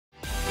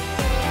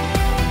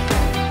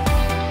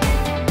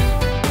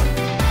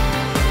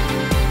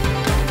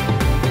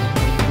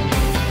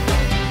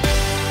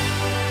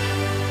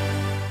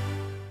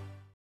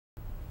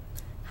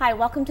Hi,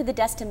 welcome to the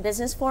Destin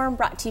Business Forum,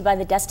 brought to you by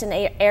the Destin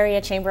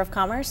Area Chamber of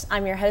Commerce.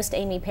 I'm your host,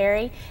 Amy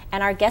Perry,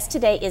 and our guest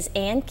today is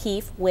Ann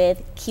Kief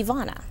with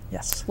Qivana.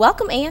 Yes.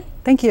 Welcome, Ann.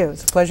 Thank you.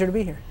 It's a pleasure to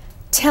be here.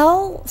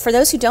 For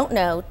those who don't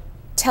know,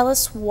 tell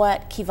us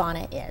what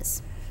Qivana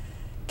is.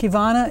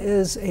 Qivana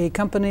is a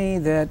company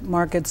that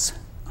markets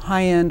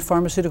high-end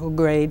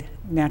pharmaceutical-grade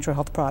natural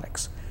health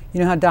products.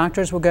 You know how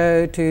doctors will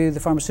go to the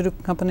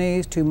pharmaceutical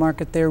companies to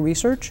market their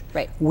research?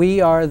 Right.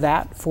 We are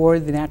that for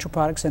the natural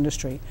products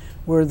industry.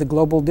 We're the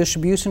global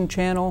distribution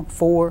channel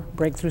for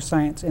breakthrough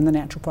science in the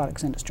natural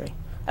products industry.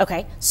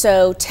 Okay,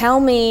 so tell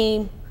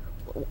me,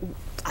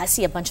 I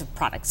see a bunch of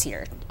products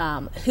here.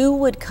 Who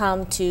would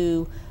come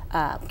to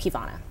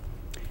Qivana?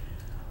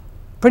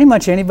 Pretty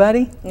much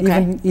anybody,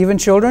 Okay. even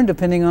children,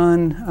 depending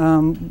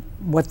on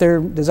what their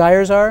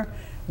desires are.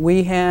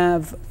 We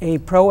have a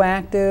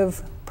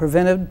proactive,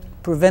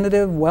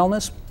 preventive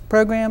wellness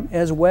program,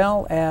 as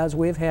well as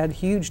we've had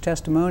huge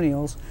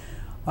testimonials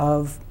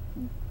of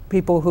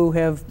people who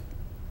have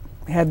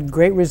had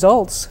great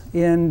results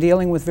in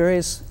dealing with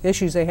various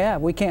issues they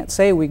have. We can't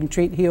say we can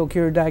treat, heal,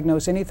 cure,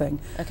 diagnose anything,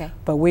 Okay.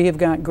 but we have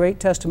got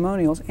great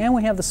testimonials, and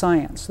we have the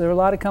science. There are a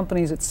lot of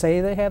companies that say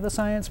they have the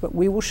science, but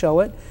we will show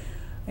it,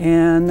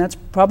 and that's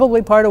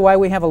probably part of why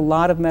we have a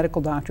lot of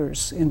medical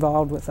doctors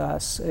involved with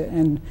us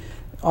and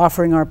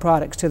offering our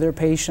products to their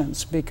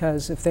patients,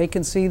 because if they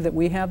can see that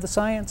we have the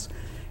science,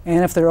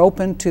 and if they're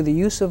open to the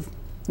use of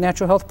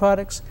natural health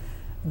products,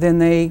 then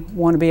they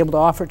want to be able to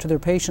offer it to their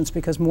patients,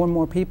 because more and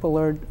more people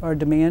are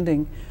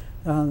demanding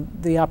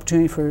the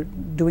opportunity for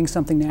doing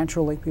something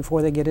naturally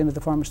before they get into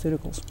the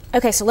pharmaceuticals.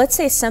 Okay, so let's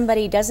say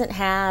somebody doesn't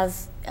have,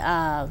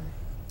 I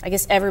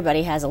guess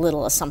everybody has a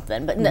little of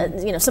something, but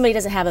you know, somebody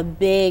doesn't have a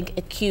big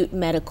acute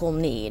medical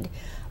need,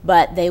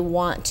 but they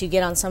want to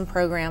get on some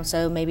program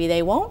so maybe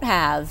they won't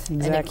have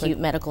an acute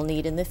medical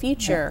need in the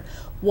future.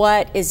 Yeah.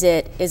 What is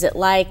it? Is it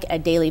like a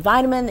daily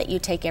vitamin that you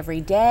take every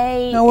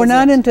day? No, we're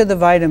not into the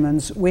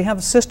vitamins. We have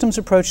a systems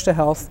approach to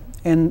health,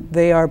 and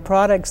they are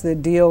products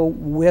that deal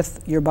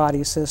with your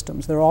body's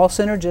systems. They're all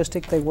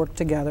synergistic, they work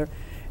together.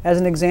 As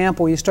an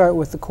example, you start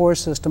with the Qore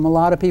system. A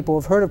lot of people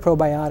have heard of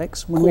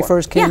probiotics. When we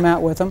first came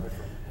out with them,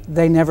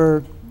 they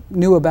never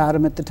knew about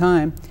them at the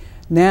time.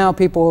 Now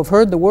people have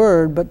heard the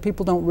word, but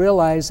people don't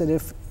realize that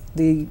if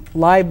the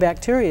live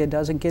bacteria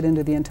doesn't get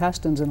into the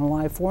intestines in a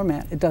live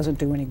format, it doesn't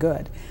do any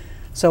good.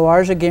 So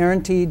ours are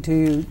guaranteed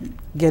to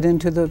get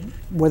into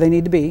where they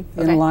need to be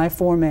in a live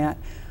format.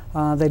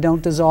 They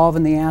don't dissolve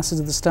in the acids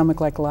of the stomach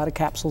like a lot of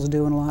capsules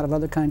do and a lot of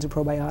other kinds of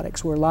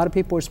probiotics, where a lot of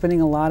people are spending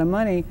a lot of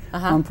money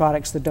on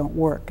products that don't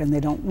work, and they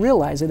don't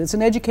realize it. It's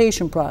an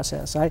education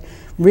process. I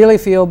really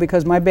feel,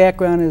 because my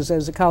background is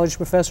as a college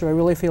professor, I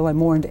really feel I'm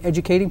more into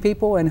educating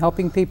people and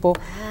helping people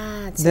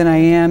than I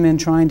am in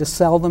trying to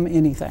sell them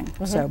anything.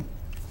 So,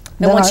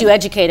 and once you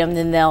educate them,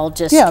 then they'll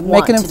just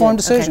make an informed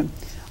decision.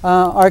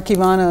 Our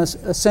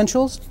Qivana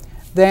Essentials,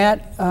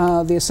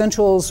 the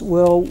Essentials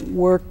will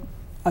work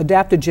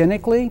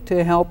adaptogenically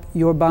to help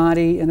your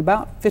body in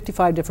about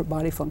 55 different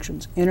body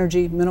functions: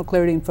 energy, mental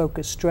clarity and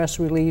focus, stress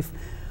relief,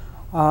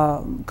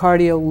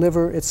 cardio,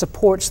 liver. It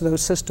supports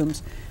those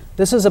systems.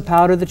 This is a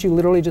powder that you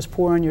literally just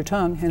pour on your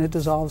tongue and it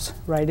dissolves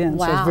right in.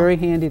 Wow. So it's very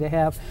handy to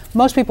have.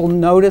 Most people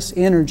notice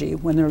energy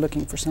when they're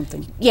looking for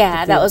something.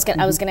 Yeah, I was going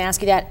to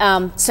ask you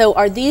that. So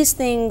are these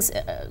things,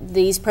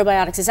 these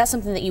probiotics, is that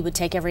something that you would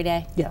take every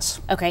day? Yes.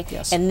 Okay.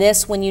 Yes. And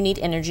this when you need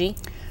energy?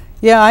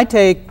 Yeah, I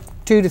take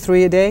 2 to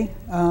 3 a day.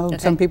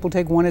 Some people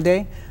take 1 a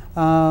day.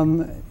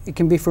 It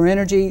can be for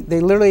energy. They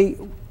literally,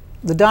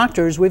 the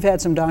doctors, we've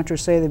had some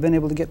doctors say they've been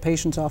able to get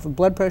patients off of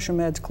blood pressure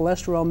meds,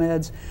 cholesterol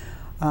meds,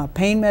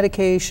 pain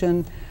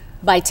medication.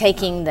 By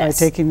taking this?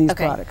 By taking these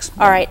products.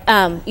 All right.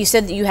 You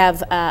said that you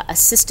have a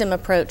system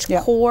approach,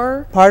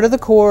 Qore? Part of the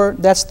Qore,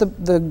 that's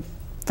the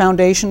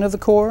foundation of the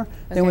Qore.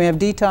 Then we have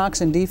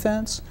Detox and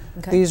Defense.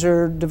 These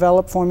are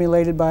developed,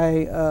 formulated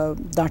by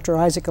Dr.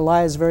 Isaac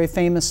Elias, a very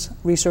famous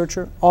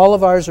researcher. All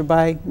of ours are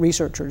by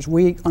researchers.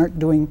 We're not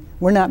doing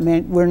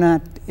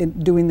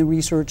the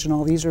research and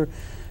all. These are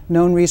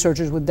known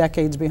researchers with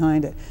decades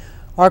behind it.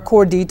 Our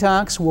Qore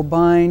Detox will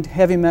bind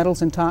heavy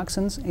metals and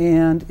toxins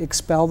and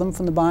expel them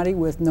from the body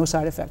with no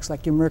side effects,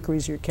 like your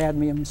mercuries, your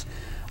cadmiums,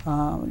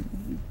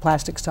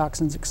 plastics,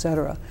 toxins,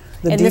 etc.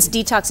 And this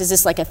detox, is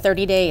this like a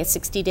 30-day, a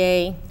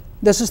 60-day?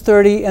 This is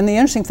 30, and the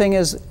interesting thing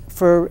is,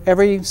 for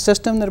every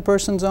system that a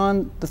person's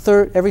on,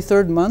 every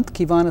third month,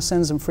 Qivana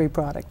sends them free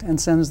product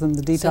and sends them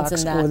the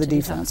Detox or the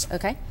Defense.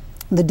 Okay.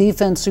 The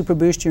Defense super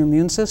boosts your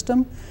immune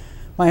system.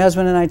 My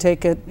husband and I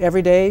take it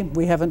every day.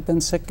 We haven't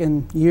been sick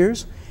in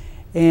years.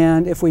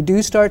 And if we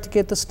do start to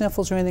get the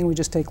sniffles or anything, we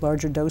just take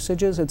larger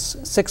dosages. It's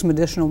 6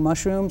 medicinal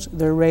mushrooms.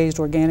 They're raised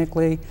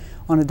organically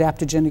on a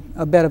bed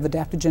of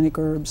adaptogenic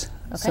herbs.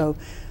 Okay. So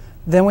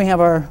then we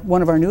have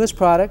one of our newest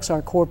products,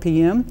 our Qore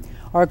PM.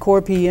 Our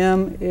Qore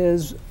PM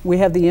is, we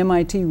have the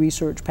MIT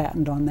research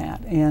patent on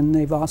that, and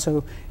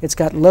it's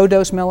got low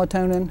dose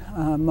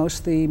melatonin. Most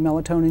of the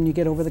melatonin you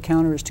get over the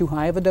counter is too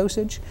high of a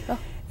dosage.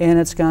 And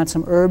it's got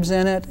some herbs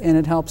in it, and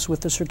it helps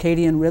with the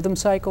circadian rhythm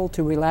cycle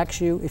to relax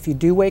you. If you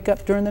do wake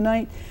up during the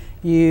night,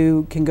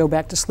 You can go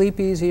back to sleep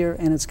easier,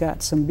 and it's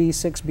got some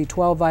B6,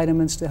 B12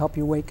 vitamins to help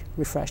you wake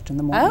refreshed in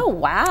the morning. Oh,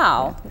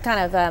 wow. Yeah.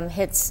 Kind of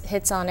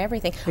hits on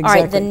everything. Exactly. All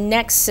right, the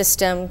next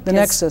system. The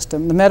next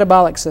system, the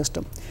metabolic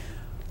system.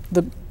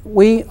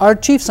 Our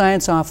chief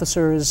science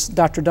officer is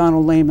Dr.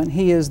 Donald Lehman.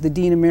 He is the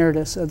Dean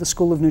Emeritus of the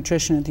School of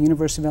Nutrition at the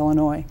University of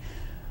Illinois.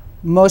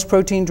 Most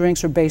protein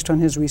drinks are based on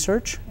his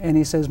research, and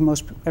he says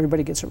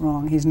everybody gets it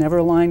wrong. He's never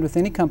aligned with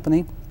any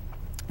company,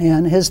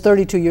 and his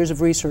 32 years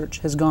of research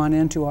has gone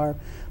into our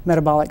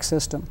metabolic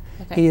system.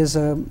 Okay. He is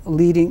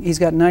he's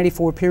got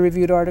 94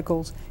 peer-reviewed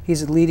articles.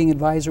 He's a leading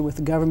advisor with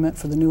the government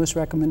for the newest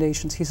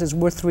recommendations. He says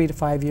we're 3 to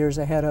 5 years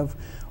ahead of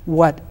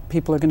what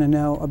people are going to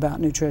know about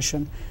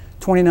nutrition.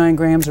 29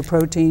 grams of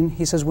protein.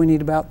 He says we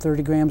need about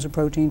 30 grams of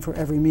protein for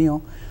every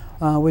meal.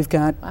 We've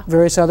got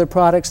various other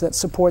products that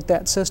support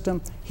that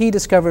system. He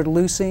discovered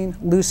leucine.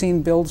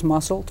 Leucine builds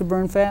muscle to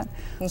burn fat.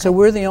 Okay. So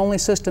we're the only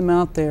system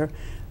out there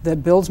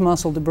that builds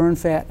muscle to burn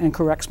fat and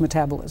corrects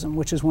metabolism,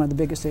 which is one of the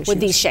biggest issues. With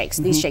these shakes,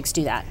 these shakes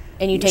do that,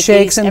 and you take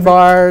shakes and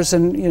bars,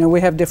 and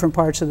we have different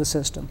parts of the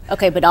system.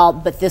 Okay,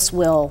 but this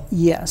will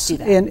do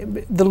that. And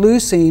the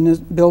leucine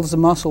builds the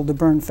muscle to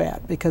burn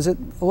fat because a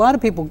lot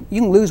of people,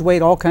 you can lose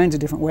weight all kinds of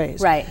different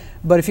ways. Right.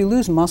 But if you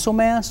lose muscle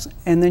mass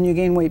and then you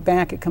gain weight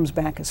back, it comes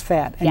back as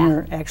fat, and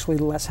you're actually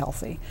less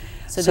healthy.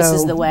 So this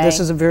is the way. This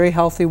is a very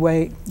healthy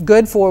way,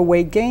 good for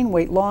weight gain,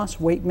 weight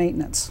loss, weight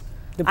maintenance,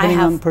 depending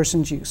on the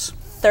person's use.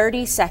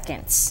 30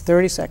 seconds.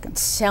 30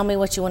 seconds. Tell me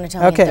what you want to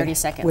tell me in 30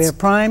 seconds. We have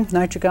Prime,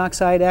 Nitric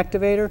Oxide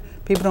Activator.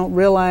 People don't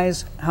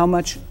realize how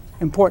much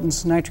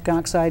importance nitric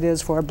oxide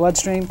is for our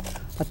bloodstream.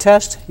 A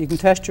test, you can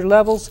test your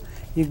levels.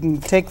 You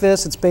can take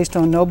this, it's based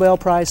on Nobel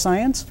Prize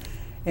science.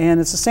 And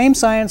it's the same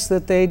science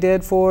that they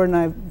did for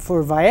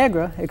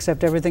Viagra,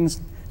 except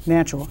everything's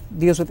natural.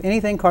 Deals with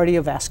anything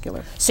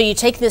cardiovascular. So you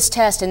take this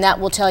test and that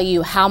will tell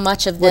you how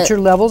much of what your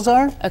levels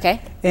are. Okay.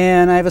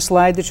 And I have a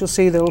slide that you'll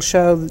see that will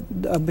show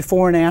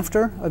before and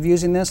after of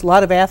using this. A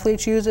lot of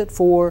athletes use it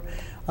for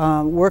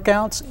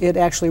workouts. It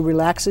actually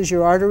relaxes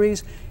your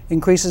arteries,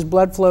 increases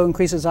blood flow,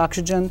 increases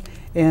oxygen,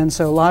 and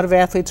so a lot of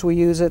athletes will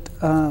use it.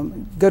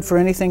 Good for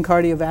anything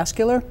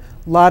cardiovascular.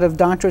 A lot of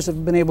doctors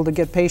have been able to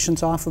get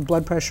patients off of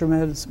blood pressure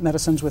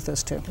medicines with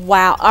this too.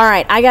 Wow. All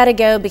right. I got to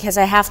go because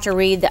I have to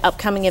read the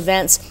upcoming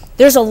events.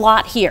 There's a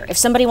lot here. If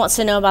somebody wants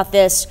to know about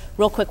this,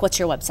 real quick, what's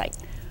your website?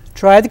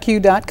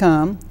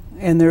 Trytheq.com.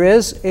 And there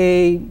is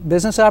a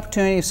business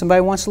opportunity. If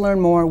somebody wants to learn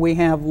more, we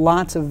have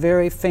lots of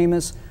very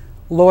famous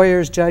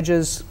lawyers,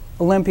 judges,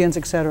 Olympians,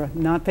 etc.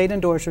 Not paid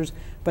endorsers,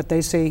 but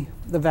they see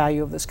the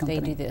value of this company.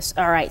 They do this.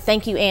 All right.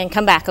 Thank you, Ann.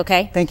 Come back,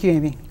 okay? Thank you,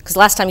 Amy. Because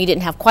last time you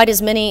didn't have quite as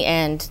many,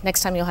 and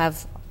next time you'll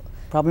have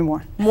probably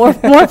more. More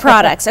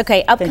products.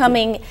 Okay.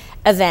 Upcoming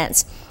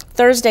events.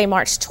 Thursday,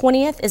 March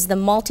 20th is the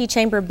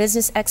Multi-Chamber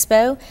Business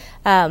Expo.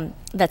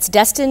 That's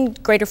Destin,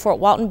 Greater Fort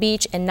Walton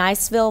Beach, and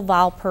Niceville,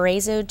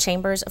 Valparaiso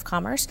Chambers of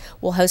Commerce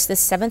will host the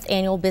 7th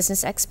Annual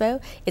Business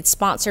Expo. It's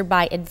sponsored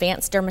by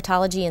Advanced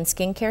Dermatology and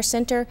Skincare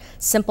Center,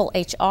 Simple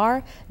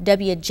HR,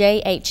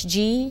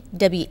 WJHG,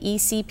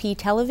 WECP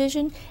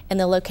Television, and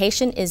the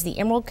location is the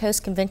Emerald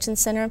Coast Convention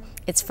Center.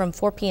 It's from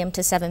 4 p.m.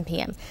 to 7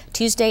 p.m.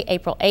 Tuesday,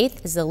 April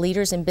 8th is the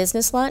Leaders in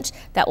Business Lunch.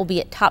 That will be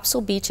at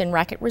Topsail Beach and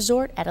Racket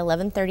Resort at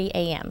 11:30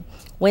 a.m.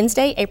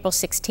 Wednesday, April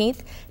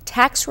 16th,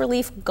 Tax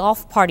Relief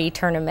Golf Party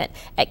Tournament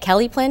at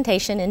Kelly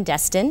Plantation in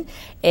Destin.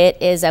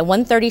 It is a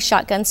 1:30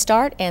 shotgun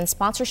start, and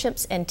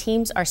sponsorships and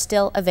teams are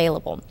still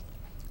available.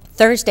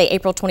 Thursday,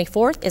 April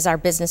 24th is our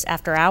business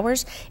after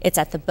hours. It's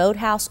at the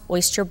Boathouse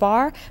Oyster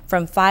Bar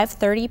from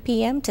 5:30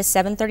 p.m. to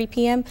 7:30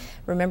 p.m.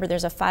 Remember,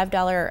 there's a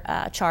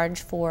 $5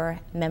 charge for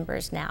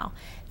members now.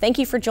 Thank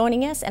you for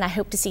joining us, and I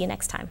hope to see you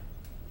next time.